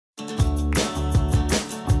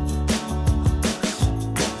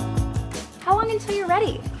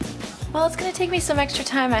ready. Well, it's gonna take me some extra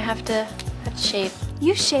time. I have to shave.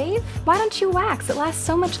 You shave? Why don't you wax? It lasts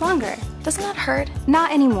so much longer. Doesn't that hurt?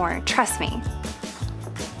 Not anymore, trust me.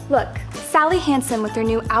 Look, Sally Hansen with her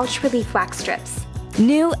new Ouch Relief Wax Strips.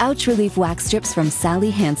 New Ouch Relief Wax Strips from Sally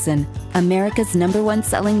Hansen, America's #1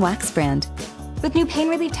 selling wax brand. With new pain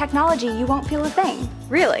relief technology, you won't feel a thing.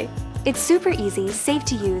 Really? It's super easy, safe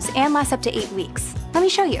to use, and lasts up to 8 weeks. Let me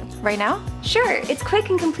show you. Right now? Sure, it's quick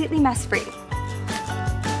and completely mess-free.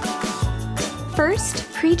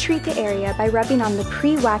 First, pre-treat the area by rubbing on the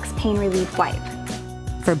pre-wax pain relief wipe.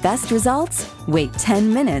 For best results, wait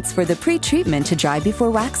 10 minutes for the pre-treatment to dry before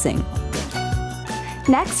waxing.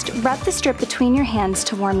 Next, rub the strip between your hands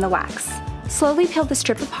to warm the wax. Slowly peel the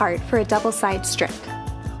strip apart for a double-side strip.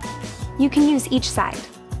 You can use each side.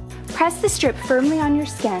 Press the strip firmly on your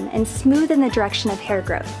skin and smooth in the direction of hair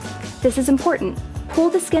growth. This is important. Pull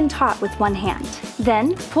the skin taut with one hand.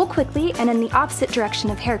 Then, pull quickly and in the opposite direction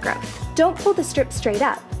of hair growth. Don't pull the strip straight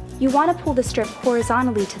up. You want to pull the strip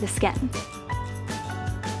horizontally to the skin.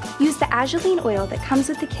 Use the Agiline oil that comes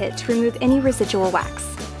with the kit to remove any residual wax.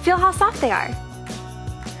 Feel how soft they are.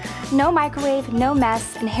 No microwave, no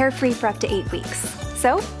mess, and hair-free for up to 8 weeks.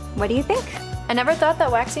 So, what do you think? I never thought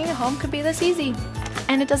that waxing at home could be this easy.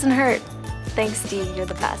 And it doesn't hurt. Thanks, Dee, you're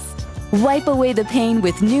the best. Wipe away the pain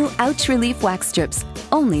with new Ouch Relief Wax Strips,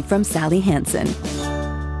 only from Sally Hansen.